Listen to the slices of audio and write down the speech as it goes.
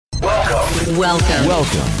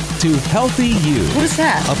Welcome to Healthy You. What is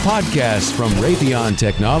that? A podcast from Raytheon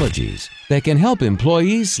Technologies that can help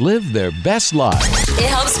employees live their best lives. It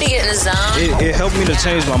helps me get in the zone. It helped me to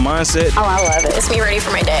change my mindset. Oh, I love it. It's me ready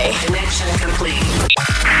for my day. Connection complete.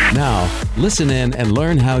 Now, listen in and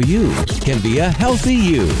learn how you can be a healthy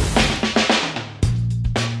you.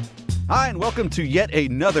 Hi, and welcome to yet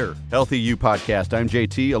another Healthy You podcast. I'm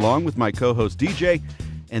JT, along with my co-host DJ,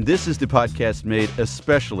 and this is the podcast made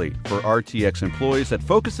especially for RTX employees that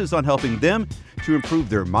focuses on helping them to improve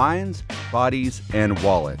their minds, bodies, and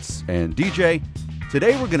wallets. And DJ,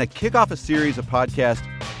 today we're going to kick off a series of podcasts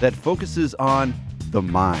that focuses on the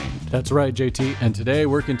mind. That's right, JT. And today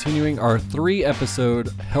we're continuing our 3-episode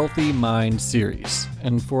Healthy Mind series.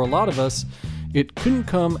 And for a lot of us, it couldn't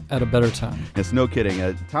come at a better time. It's no kidding.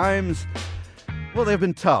 At times, well, they've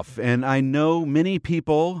been tough. And I know many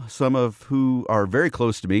people, some of who are very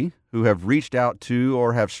close to me, who have reached out to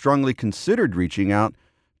or have strongly considered reaching out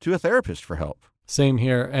to a therapist for help. Same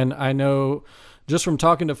here. And I know just from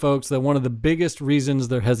talking to folks that one of the biggest reasons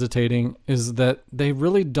they're hesitating is that they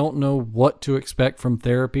really don't know what to expect from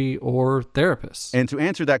therapy or therapists. And to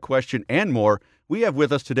answer that question and more, we have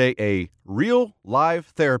with us today a real live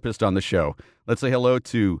therapist on the show. Let's say hello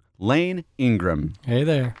to Lane Ingram. Hey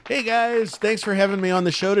there. Hey guys, thanks for having me on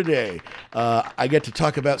the show today. I get to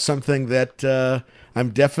talk about something that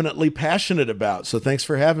I'm definitely passionate about, so thanks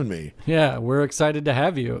for having me. Yeah, we're excited to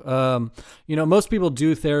have you. Most people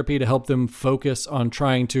do therapy to help them focus on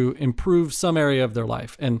trying to improve some area of their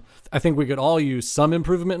life. And I think we could all use some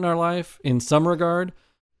improvement in our life in some regard.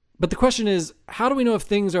 But the question is, how do we know if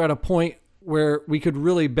things are at a point where we could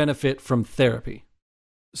really benefit from therapy?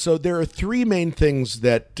 So there are 3 main things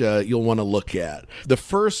that you'll want to look at. The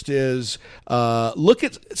first is look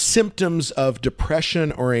at symptoms of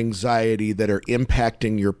depression or anxiety that are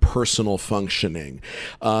impacting your personal functioning.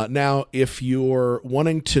 Now, if you're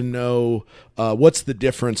wanting to know what's the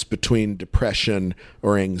difference between depression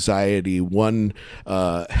or anxiety, one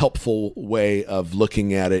helpful way of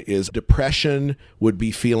looking at it is depression would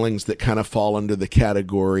be feelings that kind of fall under the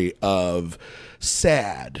category of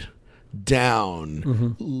sad,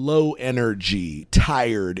 down, low energy,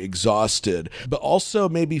 tired, exhausted, but also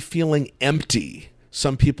maybe feeling empty.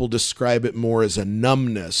 Some people describe it more as a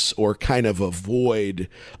numbness or kind of a void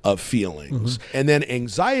of feelings. And then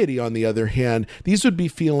anxiety, on the other hand, these would be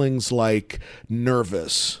feelings like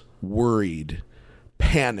nervous, worried,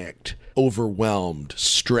 panicked, overwhelmed,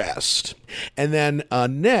 stressed. And then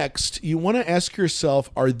next, you want to ask yourself,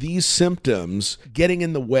 are these symptoms getting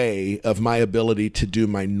in the way of my ability to do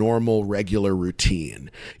my normal, regular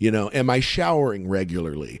routine? Am I showering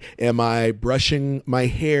regularly? Am I brushing my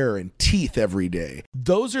hair and teeth every day?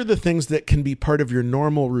 Those are the things that can be part of your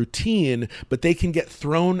normal routine, but they can get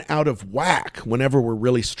thrown out of whack whenever we're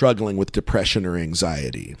really struggling with depression or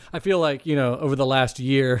anxiety. I feel like, over the last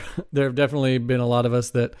year, there have definitely been a lot of us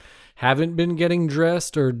that haven't been getting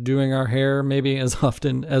dressed or doing our hair maybe as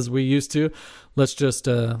often as we used to. Let's just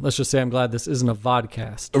say I'm glad this isn't a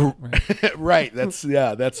vodcast. Right.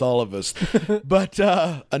 That's all of us. But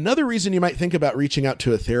another reason you might think about reaching out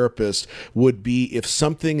to a therapist would be if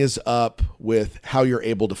something is up with how you're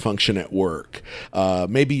able to function at work.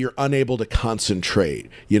 Maybe you're unable to concentrate.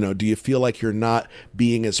 Do you feel like you're not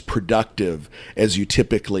being as productive as you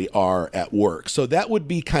typically are at work? So that would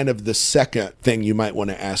be kind of the second thing you might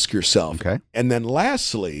want to ask yourself. Okay. And then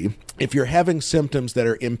lastly, if you're having symptoms that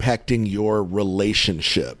are impacting your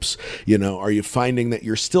relationships, are you finding that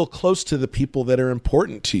you're still close to the people that are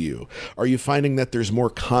important to you? Are you finding that there's more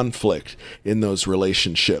conflict in those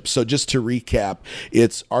relationships? So just to recap,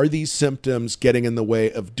 are these symptoms getting in the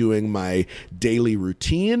way of doing my daily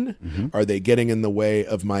routine? Are they getting in the way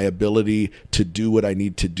of my ability to do what I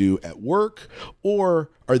need to do at work? Or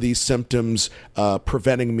are these symptoms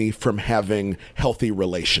preventing me from having healthy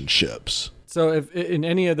relationships? So if in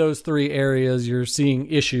any of those 3 areas you're seeing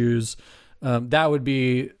issues, that would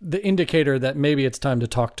be the indicator that maybe it's time to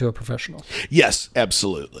talk to a professional. Yes,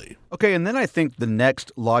 absolutely. Okay, and then I think the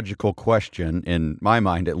next logical question, in my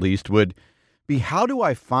mind at least, would be how do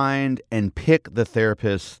I find and pick the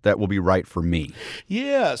therapist that will be right for me?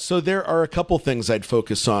 Yeah, so there are a couple things I'd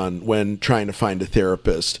focus on when trying to find a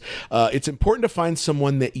therapist. It's important to find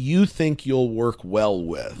someone that you think you'll work well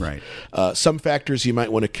with. Right. Some factors you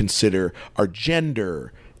might want to consider are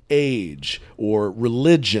gender, age, or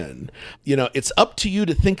religion. It's up to you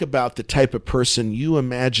to think about the type of person you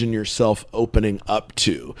imagine yourself opening up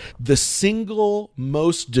to. The single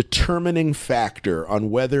most determining factor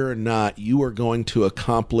on whether or not you are going to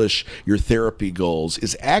accomplish your therapy goals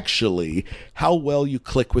is actually how well you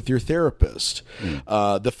click with your therapist.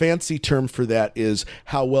 The fancy term for that is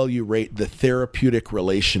how well you rate the therapeutic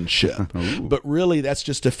relationship. But really, that's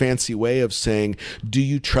just a fancy way of saying, do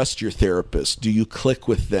you trust your therapist? Do you click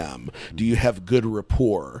with them? Do you have good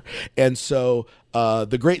rapport? And so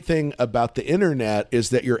the great thing about the internet is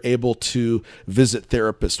that you're able to visit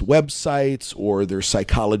therapist websites or their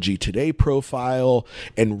Psychology Today profile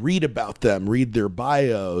and read about them, read their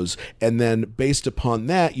bios, and then based upon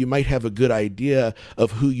that, you might have a good idea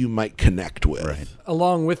of who you might connect with. Right.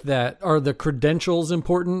 Along with that, are the credentials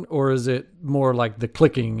important, or is it more like the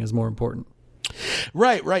clicking is more important?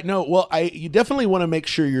 Right. No, well, you definitely want to make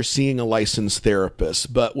sure you're seeing a licensed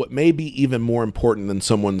therapist, but what may be even more important than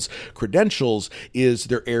someone's credentials is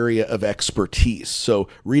their area of expertise. So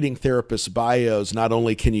reading therapist bios, not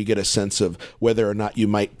only can you get a sense of whether or not you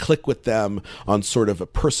might click with them on sort of a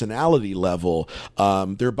personality level,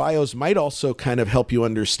 their bios might also kind of help you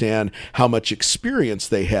understand how much experience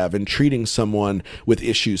they have in treating someone with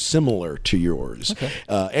issues similar to yours. Okay.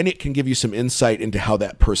 And it can give you some insight into how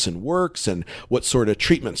that person works and what sort of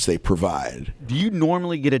treatments they provide. Do you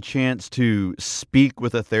normally get a chance to speak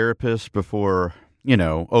with a therapist before,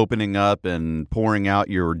 opening up and pouring out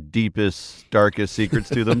your deepest, darkest secrets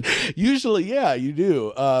to them? Usually, yeah, you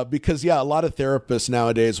do. Because, a lot of therapists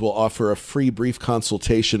nowadays will offer a free brief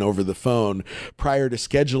consultation over the phone prior to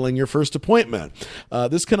scheduling your first appointment.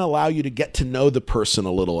 This can allow you to get to know the person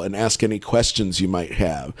a little and ask any questions you might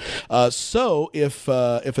have. So if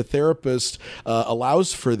a therapist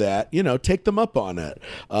allows for that, take them up on it.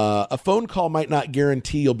 A phone call might not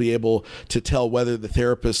guarantee you'll be able to tell whether the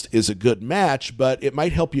therapist is a good match, but it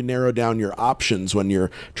might help you narrow down your options when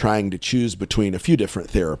you're trying to choose between a few different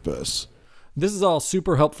therapists. This is all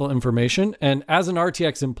super helpful information, and as an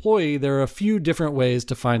RTX employee, there are a few different ways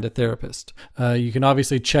to find a therapist. You can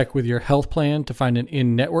obviously check with your health plan to find an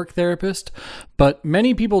in-network therapist, but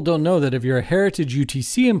many people don't know that if you're a Heritage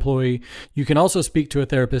UTC employee, you can also speak to a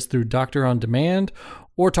therapist through Doctor on Demand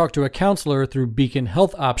or talk to a counselor through Beacon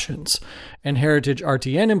Health Options. And Heritage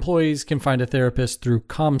RTN employees can find a therapist through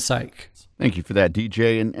ComPsych. Thank you for that,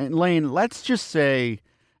 DJ. And Lane, let's just say,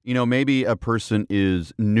 maybe a person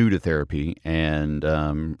is new to therapy and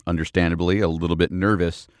understandably a little bit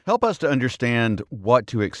nervous. Help us to understand what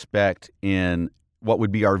to expect in what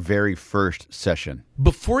would be our very first session.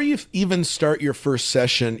 Before you even start your first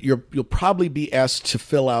session, you'll probably be asked to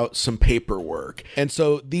fill out some paperwork. And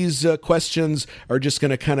so these questions are just going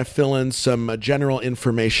to kind of fill in some general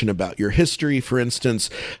information about your history. For instance,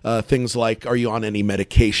 things like, are you on any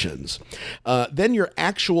medications? Then your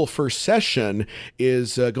actual first session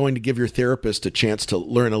is going to give your therapist a chance to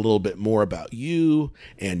learn a little bit more about you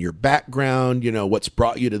and your background, what's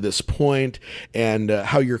brought you to this point, and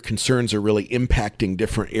how your concerns are really impacting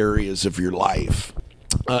different areas of your life.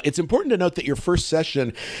 It's important to note that your first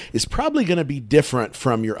session is probably going to be different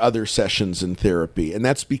from your other sessions in therapy, and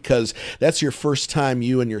that's because that's your first time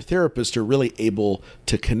you and your therapist are really able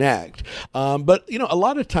to connect. But a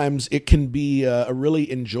lot of times it can be a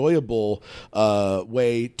really enjoyable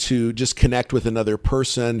way to just connect with another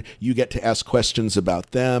person. You get to ask questions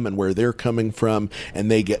about them and where they're coming from,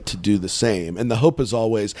 and they get to do the same. And the hope is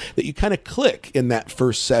always that you kind of click in that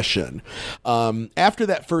first session. After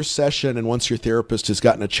that first session, and once your therapist has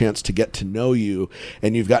gotten a chance to get to know you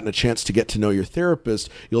and you've gotten a chance to get to know your therapist,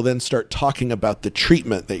 you'll then start talking about the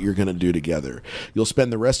treatment that you're going to do together. You'll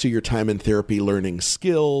spend the rest of your time in therapy learning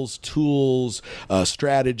skills, tools,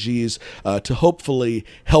 strategies to hopefully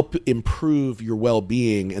help improve your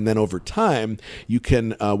well-being. And then over time, you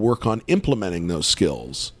can work on implementing those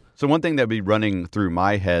skills. So one thing that would be running through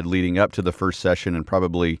my head leading up to the first session and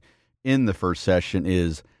probably in the first session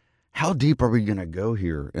is, how deep are we going to go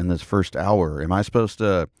here in this first hour? Am I supposed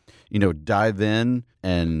to, dive in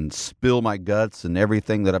and spill my guts and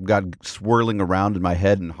everything that I've got swirling around in my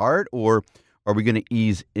head and heart, or are we going to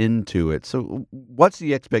ease into it? So what's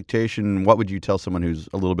the expectation? What would you tell someone who's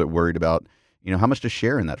a little bit worried about, how much to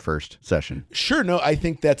share in that first session? Sure. No, I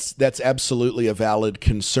think that's absolutely a valid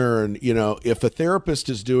concern. If a therapist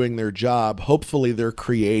is doing their job, hopefully they're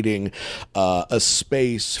creating a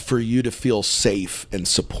space for you to feel safe and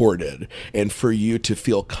supported and for you to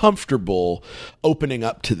feel comfortable opening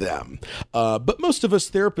up to them. But most of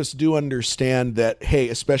us therapists do understand that, hey,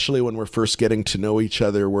 especially when we're first getting to know each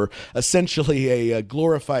other, we're essentially a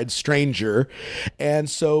glorified stranger. And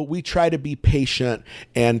so we try to be patient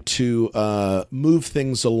and to move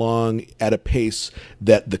things along at a pace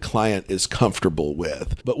that the client is comfortable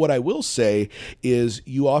with. But what I will say is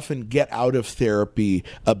you often get out of therapy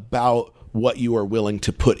about what you are willing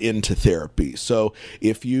to put into therapy. So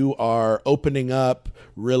if you are opening up,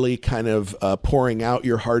 really kind of pouring out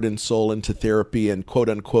your heart and soul into therapy and quote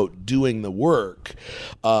unquote doing the work,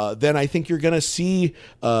 then I think you're going to see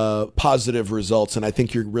positive results. And I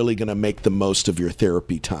think you're really going to make the most of your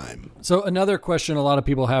therapy time. So another question a lot of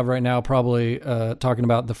people have right now, probably talking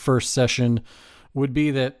about the first session, would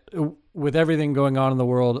be that with everything going on in the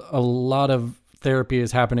world, a lot of therapy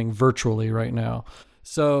is happening virtually right now.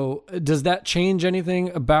 So does that change anything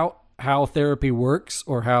about how therapy works,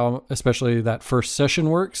 or how especially that first session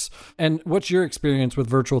works? And what's your experience with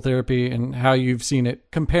virtual therapy and how you've seen it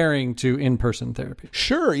comparing to in-person therapy?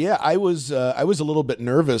 Sure. Yeah. I was a little bit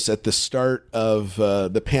nervous at the start of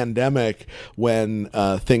the pandemic when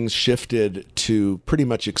things shifted to pretty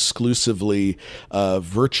much exclusively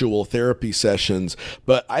virtual therapy sessions.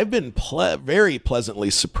 But I've been very pleasantly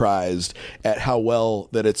surprised at how well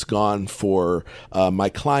that it's gone for my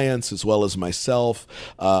clients as well as myself.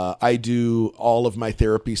 I do all of my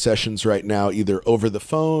therapy sessions right now either over the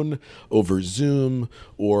phone, over Zoom,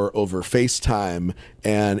 or over FaceTime.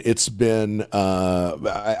 And it's been,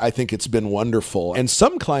 I think it's been wonderful. And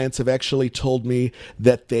some clients have actually told me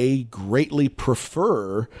that they greatly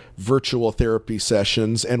prefer virtual therapy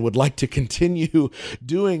sessions and would like to continue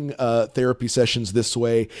doing therapy sessions this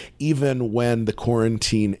way, even when the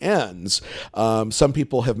quarantine ends. Some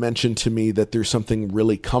people have mentioned to me that there's something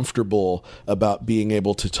really comfortable about being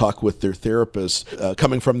able to talk with their therapist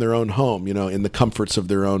coming from their own home, in the comforts of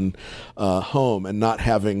their own home, and not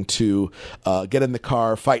having to get in the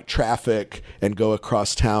car, fight traffic, and go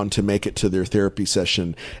across town to make it to their therapy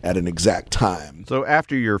session at an exact time. So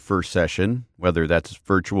after your first session, whether that's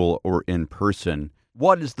virtual or in person,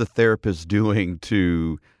 what is the therapist doing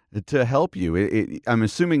to help you? I'm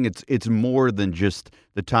assuming it's more than just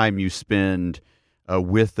the time you spend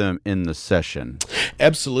with them in the session.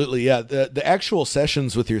 Absolutely, yeah. The actual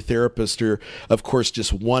sessions with your therapist are, of course,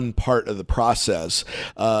 just one part of the process.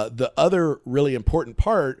 The other really important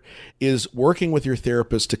part is working with your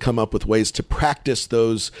therapist to come up with ways to practice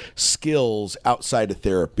those skills outside of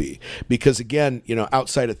therapy. Because again,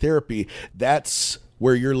 outside of therapy, that's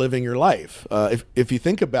where you're living your life. If you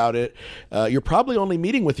think about it, you're probably only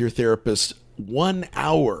meeting with your therapist 1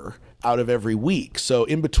 hour out of every week. So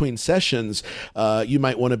in between sessions, you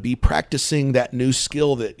might want to be practicing that new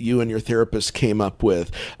skill that you and your therapist came up with,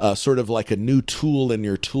 sort of like a new tool in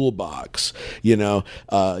your toolbox. You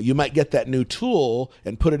might get that new tool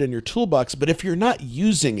and put it in your toolbox, but if you're not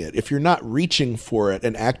using it, if you're not reaching for it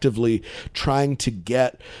and actively trying to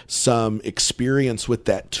get some experience with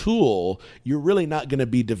that tool, you're really not going to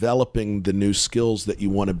be developing the new skills that you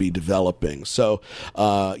want to be developing. So,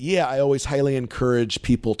 I always highly encourage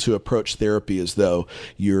people to approach therapy as though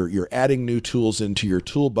you're adding new tools into your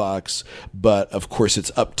toolbox, but of course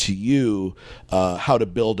it's up to you how to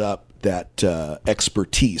build up that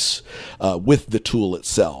expertise with the tool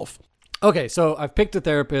itself. Okay, so I've picked a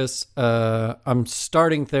therapist. I'm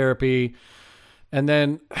starting therapy. And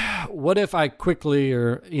then what if I quickly,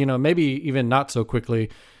 or maybe even not so quickly,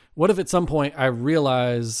 what if at some point I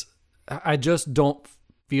realize I just don't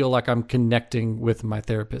feel like I'm connecting with my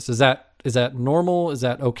therapist? Is that normal? Is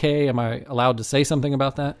that okay? Am I allowed to say something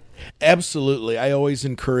about that? Absolutely. I always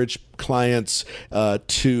encourage clients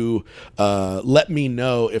to let me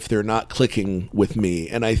know if they're not clicking with me.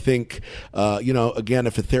 And I think, again,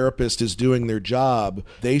 if a therapist is doing their job,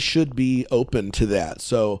 they should be open to that.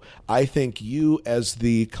 So I think you as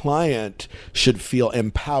the client should feel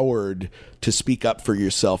empowered to speak up for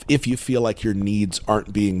yourself if you feel like your needs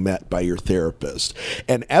aren't being met by your therapist.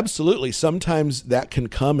 And absolutely, sometimes that can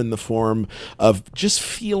come in the form of just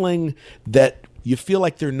feeling that you feel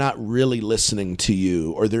like they're not really listening to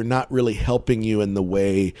you, or they're not really helping you in the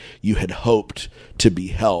way you had hoped to be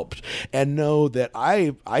helped. And know that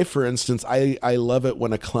I for instance, I love it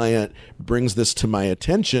when a client brings this to my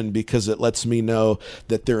attention, because it lets me know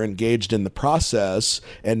that they're engaged in the process,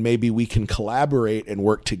 and maybe we can collaborate and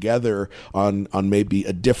work together on maybe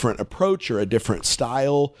a different approach or a different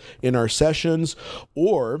style in our sessions.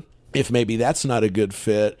 Or if maybe that's not a good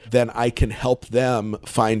fit, then I can help them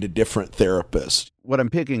find a different therapist. What I'm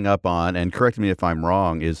picking up on, and correct me if I'm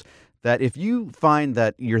wrong, is that if you find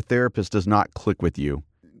that your therapist does not click with you,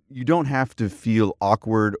 you don't have to feel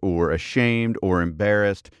awkward or ashamed or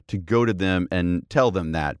embarrassed to go to them and tell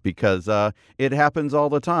them that, because it happens all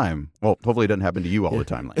the time. Well, hopefully it doesn't happen to you all the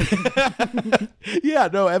time. Yeah,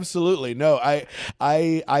 no, absolutely. No,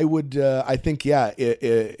 I would, I think, yeah,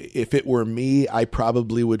 if it were me, I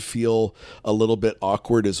probably would feel a little bit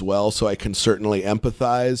awkward as well. So I can certainly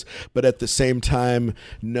empathize, but at the same time,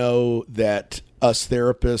 know that us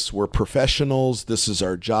therapists, we're professionals. This is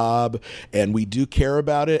our job, and we do care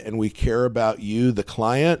about it, and we care about you, the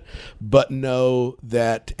client, but know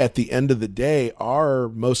that at the end of the day, our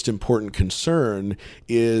most important concern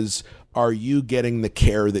is, are you getting the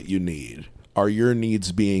care that you need? Are your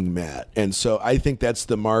needs being met? And so I think that's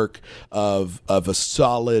the mark of a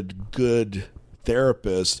solid, good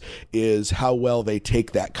therapist, is how well they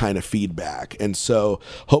take that kind of feedback. And so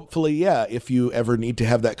hopefully, yeah, if you ever need to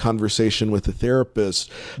have that conversation with a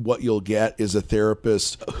therapist, what you'll get is a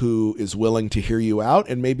therapist who is willing to hear you out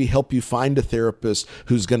and maybe help you find a therapist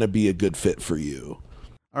who's going to be a good fit for you.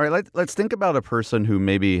 All right, let's think about a person who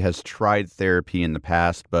maybe has tried therapy in the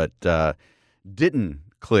past, but didn't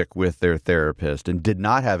click with their therapist and did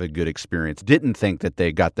not have a good experience, didn't think that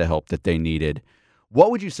they got the help that they needed. What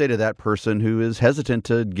would you say to that person who is hesitant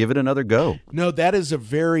to give it another go? No, that is a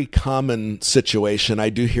very common situation. I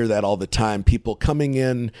do hear that all the time. People coming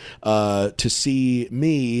in to see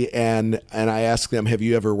me, and I ask them, have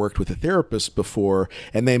you ever worked with a therapist before?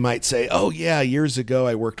 And they might say, oh yeah, years ago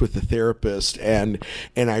I worked with a therapist, and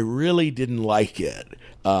I really didn't like it.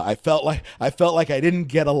 I felt like I didn't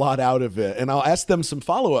get a lot out of it, and I'll ask them some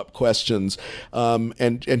follow-up questions,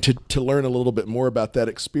 and to learn a little bit more about that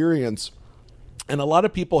experience. And a lot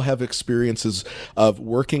of people have experiences of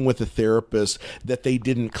working with a therapist that they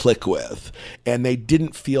didn't click with, and they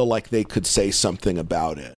didn't feel like they could say something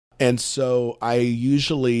about it. And so I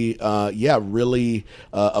usually, really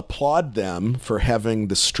applaud them for having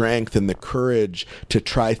the strength and the courage to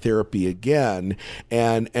try therapy again.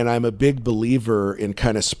 And I'm a big believer in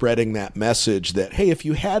kind of spreading that message that, hey, if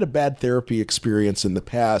you had a bad therapy experience in the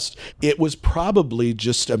past, it was probably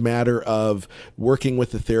just a matter of working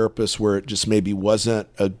with a therapist where it just maybe wasn't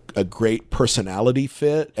a great personality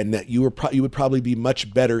fit, and that you would probably be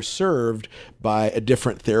much better served by a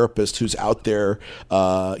different therapist who's out there,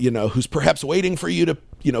 who's perhaps waiting for you to,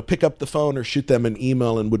 pick up the phone or shoot them an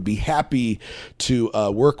email and would be happy to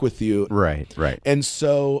work with you. Right. And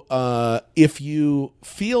so if you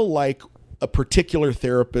feel like a particular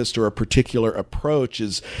therapist or a particular approach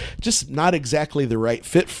is just not exactly the right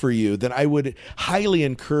fit for you, then I would highly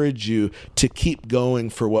encourage you to keep going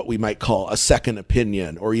for what we might call a second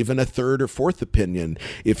opinion, or even a third or fourth opinion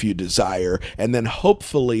if you desire. And then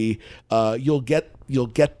hopefully you'll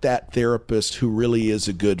get that therapist who really is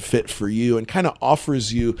a good fit for you and kind of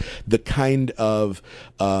offers you the kind of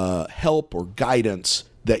help or guidance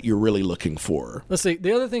that you're really looking for. Let's see.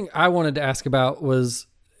 The other thing I wanted to ask about was,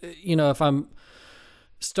 if I'm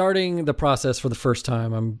starting the process for the first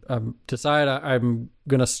time, I'm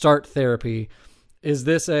going to start therapy. Is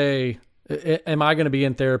this am I going to be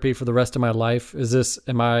in therapy for the rest of my life?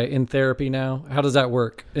 Am I in therapy now? How does that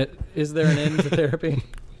work? Is there an end to therapy?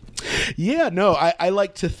 Yeah, no, I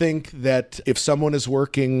like to think that if someone is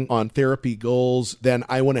working on therapy goals, then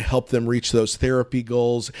I want to help them reach those therapy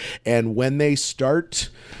goals. And when they start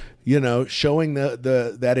showing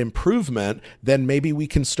that improvement, then maybe we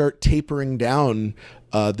can start tapering down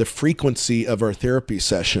the frequency of our therapy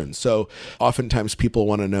session. So oftentimes people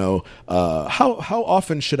want to know, how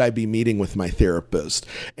often should I be meeting with my therapist?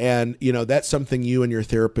 And, that's something you and your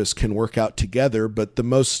therapist can work out together. But the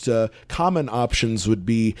most common options would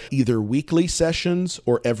be either weekly sessions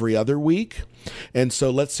or every other week. And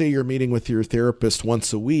so let's say you're meeting with your therapist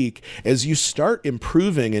once a week. As you start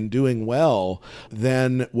improving and doing well,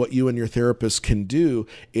 then what you and your therapist can do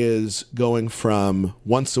is going from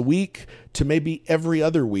once a week to maybe every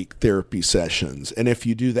other week therapy sessions. And if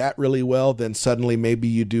you do that really well, then suddenly maybe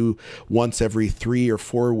you do once every 3 or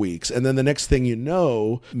 4 weeks. And then the next thing you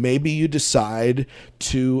know, maybe you decide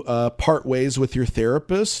to part ways with your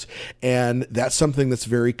therapist. And that's something that's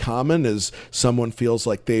very common, is someone feels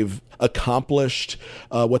like they've accomplished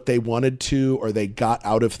what they wanted to, or they got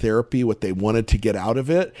out of therapy what they wanted to get out of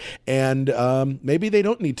it. And maybe they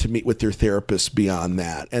don't need to meet with their therapist beyond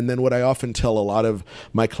that. And then what I often tell a lot of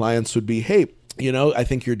my clients would be, hey, I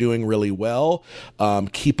think you're doing really well.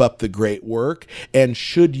 Keep up the great work. And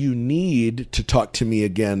should you need to talk to me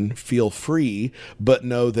again, feel free, but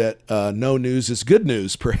know that no news is good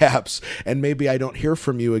news, perhaps. And maybe I don't hear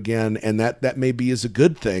from you again. And that maybe is a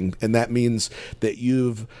good thing. And that means that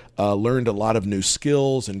you've learned a lot of new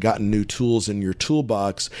skills and gotten new tools in your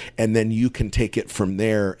toolbox. And then you can take it from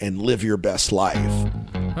there and live your best life.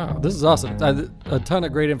 Oh, this is awesome. A ton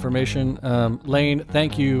of great information. Lane,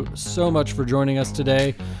 thank you so much for joining us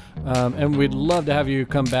today. And we'd love to have you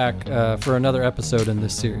come back for another episode in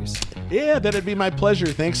this series. Yeah, that'd be my pleasure.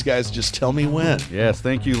 Thanks, guys. Just tell me when. Yes,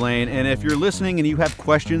 thank you, Lane. And if you're listening and you have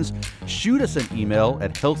questions, shoot us an email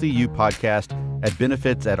at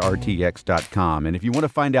healthyupodcast@benefits@rtx.com. And if you want to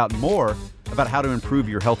find out more about how to improve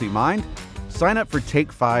your healthy mind, sign up for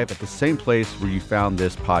Take 5 at the same place where you found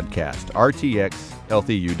this podcast,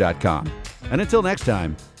 rtxhealthyu.com. And until next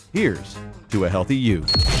time, here's to a healthy you.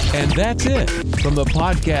 And that's it from the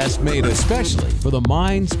podcast made especially for the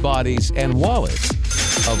minds, bodies, and wallets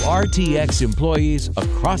of RTX employees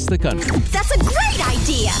across the country. That's a great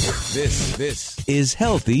idea. This is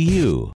Healthy You.